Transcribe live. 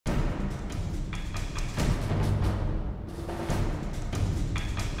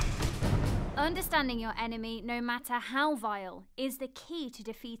Understanding your enemy, no matter how vile, is the key to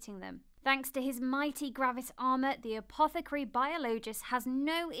defeating them. Thanks to his mighty Gravis armour, the Apothecary Biologis has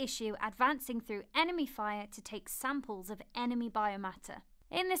no issue advancing through enemy fire to take samples of enemy biomatter.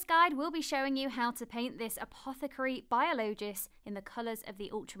 In this guide, we'll be showing you how to paint this Apothecary Biologis in the colours of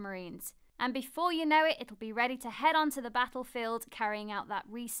the Ultramarines. And before you know it, it'll be ready to head onto the battlefield, carrying out that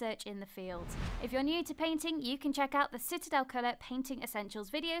research in the field. If you're new to painting, you can check out the Citadel Colour Painting Essentials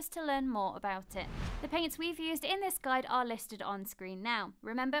videos to learn more about it. The paints we've used in this guide are listed on screen now.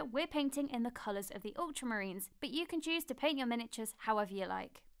 Remember, we're painting in the colours of the Ultramarines, but you can choose to paint your miniatures however you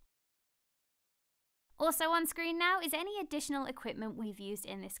like. Also on screen now is any additional equipment we've used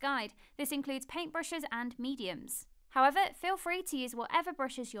in this guide. This includes paintbrushes and mediums. However, feel free to use whatever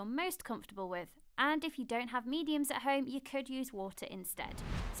brushes you're most comfortable with, and if you don't have mediums at home, you could use water instead.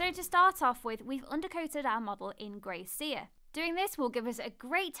 So to start off with, we've undercoated our model in grey cere. Doing this will give us a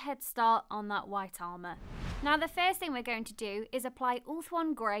great head start on that white armour. Now the first thing we're going to do is apply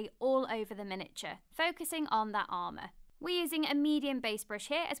Ulthuan Grey all over the miniature, focusing on that armour. We're using a medium base brush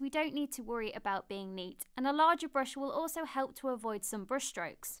here as we don't need to worry about being neat, and a larger brush will also help to avoid some brush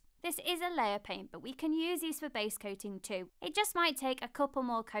strokes. This is a layer paint, but we can use these for base coating too. It just might take a couple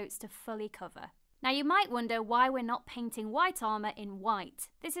more coats to fully cover. Now you might wonder why we're not painting white armour in white.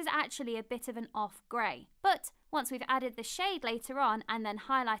 This is actually a bit of an off grey. But once we've added the shade later on and then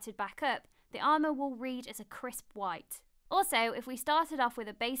highlighted back up, the armour will read as a crisp white. Also, if we started off with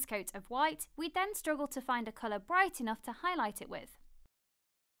a base coat of white, we'd then struggle to find a colour bright enough to highlight it with.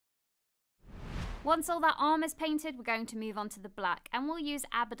 Once all that armour's painted, we're going to move on to the black, and we'll use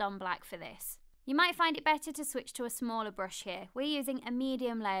Abaddon Black for this. You might find it better to switch to a smaller brush here. We're using a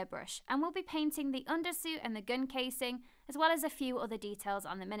medium layer brush, and we'll be painting the undersuit and the gun casing, as well as a few other details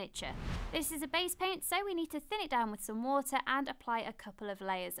on the miniature. This is a base paint, so we need to thin it down with some water and apply a couple of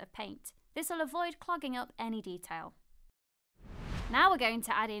layers of paint. This will avoid clogging up any detail. Now we're going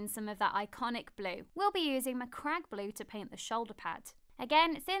to add in some of that iconic blue. We'll be using Macragge Blue to paint the shoulder pad.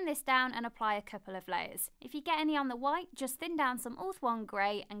 Again, thin this down and apply a couple of layers. If you get any on the white, just thin down some Ulthuan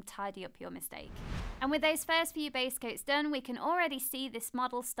Grey and tidy up your mistake. And with those first few base coats done, we can already see this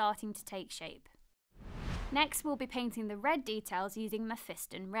model starting to take shape. Next, we'll be painting the red details using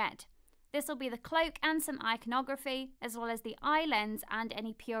Mephiston Red. This will be the cloak and some iconography, as well as the eye lens and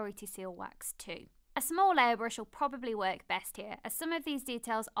any purity seal wax too. A small layer brush will probably work best here, as some of these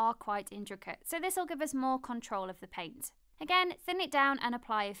details are quite intricate, so this will give us more control of the paint. Again, thin it down and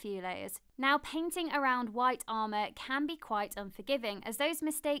apply a few layers. Now, painting around white armour can be quite unforgiving, as those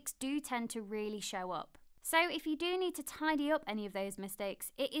mistakes do tend to really show up. So if you do need to tidy up any of those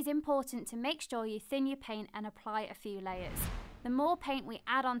mistakes, it is important to make sure you thin your paint and apply a few layers. The more paint we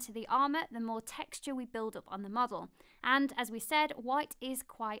add onto the armour, the more texture we build up on the model. And as we said, white is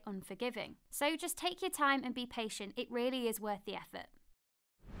quite unforgiving. So just take your time and be patient, it really is worth the effort.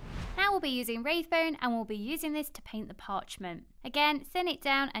 Now we'll be using Wraithbone, and we'll be using this to paint the parchment. Again, thin it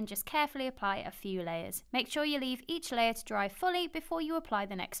down and just carefully apply a few layers. Make sure you leave each layer to dry fully before you apply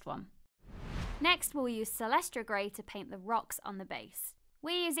the next one. Next, we'll use Celestra Grey to paint the rocks on the base.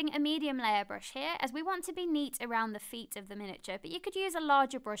 We're using a medium layer brush here, as we want to be neat around the feet of the miniature, but you could use a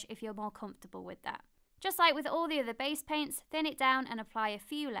larger brush if you're more comfortable with that. Just like with all the other base paints, thin it down and apply a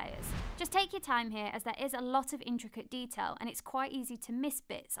few layers. Just take your time here, as there is a lot of intricate detail and it's quite easy to miss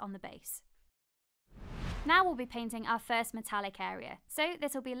bits on the base. Now we'll be painting our first metallic area, so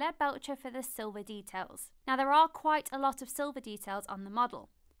this will be lead belcher for the silver details. Now there are quite a lot of silver details on the model,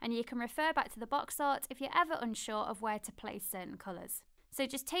 and you can refer back to the box art if you're ever unsure of where to place certain colours. So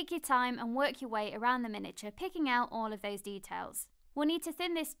just take your time and work your way around the miniature, picking out all of those details. We'll need to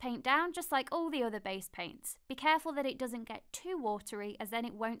thin this paint down just like all the other base paints. Be careful that it doesn't get too watery, as then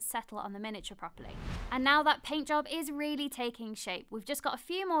it won't settle on the miniature properly. And now that paint job is really taking shape. We've just got a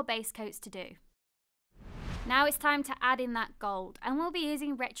few more base coats to do. Now it's time to add in that gold, and we'll be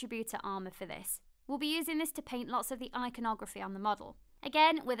using Retributor armour for this. We'll be using this to paint lots of the iconography on the model.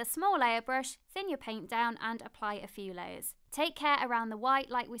 Again, with a small layer brush, thin your paint down and apply a few layers. Take care around the white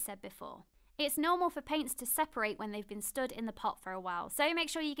like we said before. It's normal for paints to separate when they've been stood in the pot for a while, so make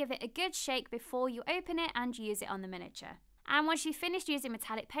sure you give it a good shake before you open it and use it on the miniature. And once you've finished using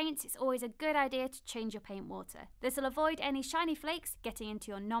metallic paints, it's always a good idea to change your paint water. This will avoid any shiny flakes getting into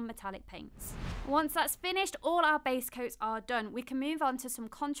your non-metallic paints. Once that's finished, all our base coats are done. We can move on to some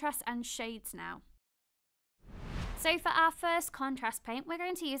contrast and shades now. So for our first contrast paint, we're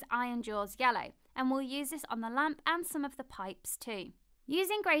going to use Iron Jaws Yellow, and we'll use this on the lamp and some of the pipes too.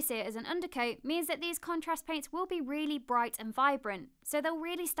 Using grey cere as an undercoat means that these contrast paints will be really bright and vibrant, so they'll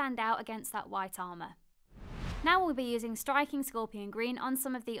really stand out against that white armour. Now we'll be using Striking Scorpion Green on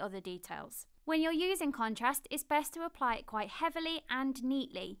some of the other details. When you're using contrast, it's best to apply it quite heavily and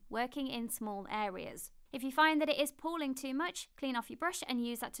neatly, working in small areas. If you find that it is pooling too much, clean off your brush and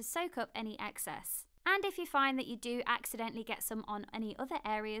use that to soak up any excess. And if you find that you do accidentally get some on any other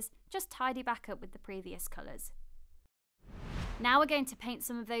areas, just tidy back up with the previous colours. Now we're going to paint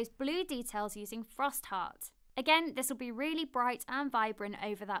some of those blue details using Frost Heart. Again, this will be really bright and vibrant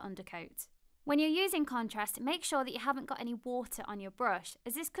over that undercoat. When you're using contrast, make sure that you haven't got any water on your brush,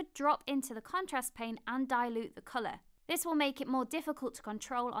 as this could drop into the contrast paint and dilute the colour. This will make it more difficult to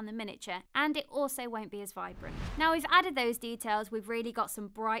control on the miniature, and it also won't be as vibrant. Now we've added those details, we've really got some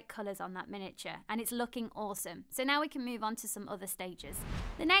bright colours on that miniature, and it's looking awesome. So now we can move on to some other stages.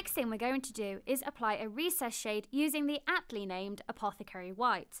 The next thing we're going to do is apply a recess shade using the aptly named Apothecary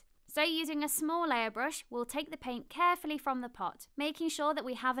White. So using a small layer brush, we'll take the paint carefully from the pot, making sure that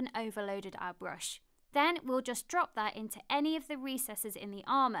we haven't overloaded our brush. Then we'll just drop that into any of the recesses in the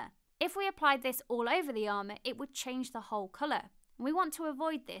armour. If we applied this all over the armour, it would change the whole colour. We want to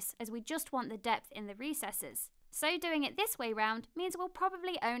avoid this, as we just want the depth in the recesses. So doing it this way round means we'll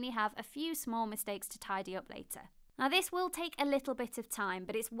probably only have a few small mistakes to tidy up later. Now this will take a little bit of time,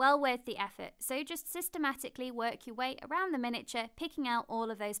 but it's well worth the effort, so just systematically work your way around the miniature, picking out all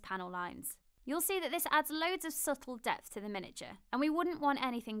of those panel lines. You'll see that this adds loads of subtle depth to the miniature, and we wouldn't want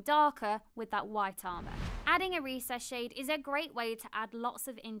anything darker with that white armour. Adding a recess shade is a great way to add lots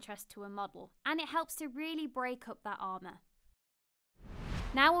of interest to a model, and it helps to really break up that armour.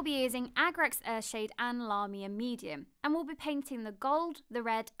 Now we'll be using Agrax Earthshade and Lamia Medium, and we'll be painting the gold, the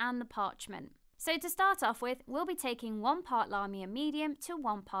red and the parchment. So to start off with, we'll be taking 1 part Lamia Medium to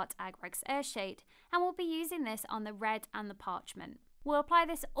 1 part Agrax Earthshade, and we'll be using this on the red and the parchment. We'll apply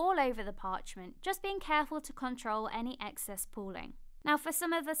this all over the parchment, just being careful to control any excess pooling. Now for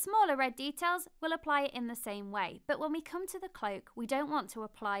some of the smaller red details, we'll apply it in the same way, but when we come to the cloak, we don't want to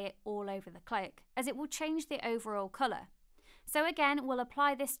apply it all over the cloak, as it will change the overall colour. So again, we'll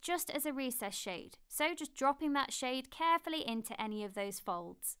apply this just as a recess shade, so just dropping that shade carefully into any of those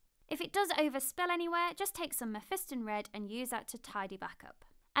folds. If it does overspill anywhere, just take some Mephiston Red and use that to tidy back up.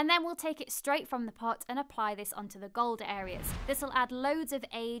 And then we'll take it straight from the pot and apply this onto the gold areas. This will add loads of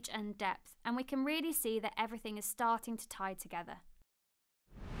age and depth, and we can really see that everything is starting to tie together.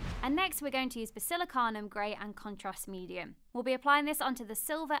 And next we're going to use Basilicanum Grey and Contrast Medium. We'll be applying this onto the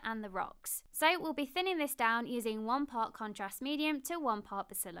silver and the rocks. So we'll be thinning this down using 1 part Contrast Medium to 1 part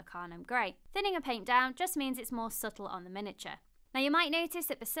Basilicanum Grey. Thinning a paint down just means it's more subtle on the miniature. Now you might notice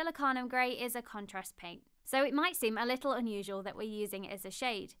that Basilicanum Grey is a contrast paint, so it might seem a little unusual that we're using it as a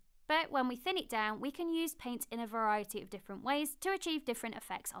shade. But when we thin it down, we can use paint in a variety of different ways to achieve different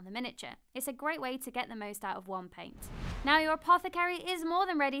effects on the miniature. It's a great way to get the most out of one paint. Now your apothecary is more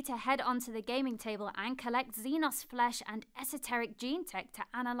than ready to head onto the gaming table and collect Xenos flesh and esoteric gene tech to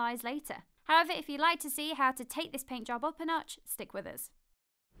analyse later. However, if you'd like to see how to take this paint job up a notch, stick with us.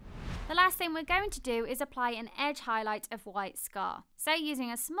 The last thing we're going to do is apply an edge highlight of White Scar. So using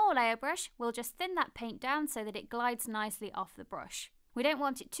a small layer brush, we'll just thin that paint down so that it glides nicely off the brush. We don't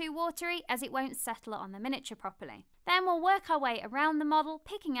want it too watery as it won't settle on the miniature properly. Then we'll work our way around the model,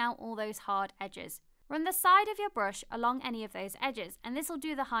 picking out all those hard edges. Run the side of your brush along any of those edges and this will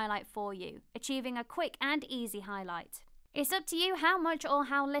do the highlight for you, achieving a quick and easy highlight. It's up to you how much or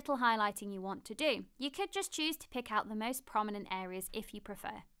how little highlighting you want to do. You could just choose to pick out the most prominent areas if you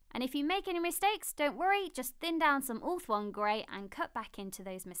prefer. And if you make any mistakes, don't worry, just thin down some Ulth1 Grey and cut back into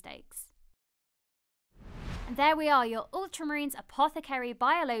those mistakes. And there we are, your Ultramarines Apothecary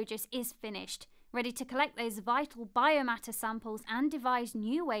Biologis is finished, ready to collect those vital biomatter samples and devise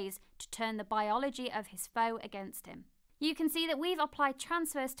new ways to turn the biology of his foe against him. You can see that we've applied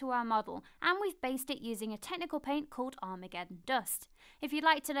transfers to our model and we've based it using a technical paint called Armageddon Dust. If you'd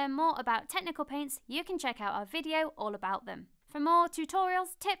like to learn more about technical paints, you can check out our video all about them. For more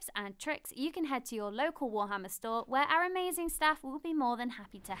tutorials, tips and tricks, you can head to your local Warhammer store where our amazing staff will be more than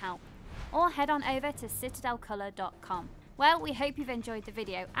happy to help. Or head on over to citadelcolour.com. Well, we hope you've enjoyed the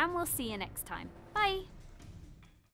video and we'll see you next time. Bye!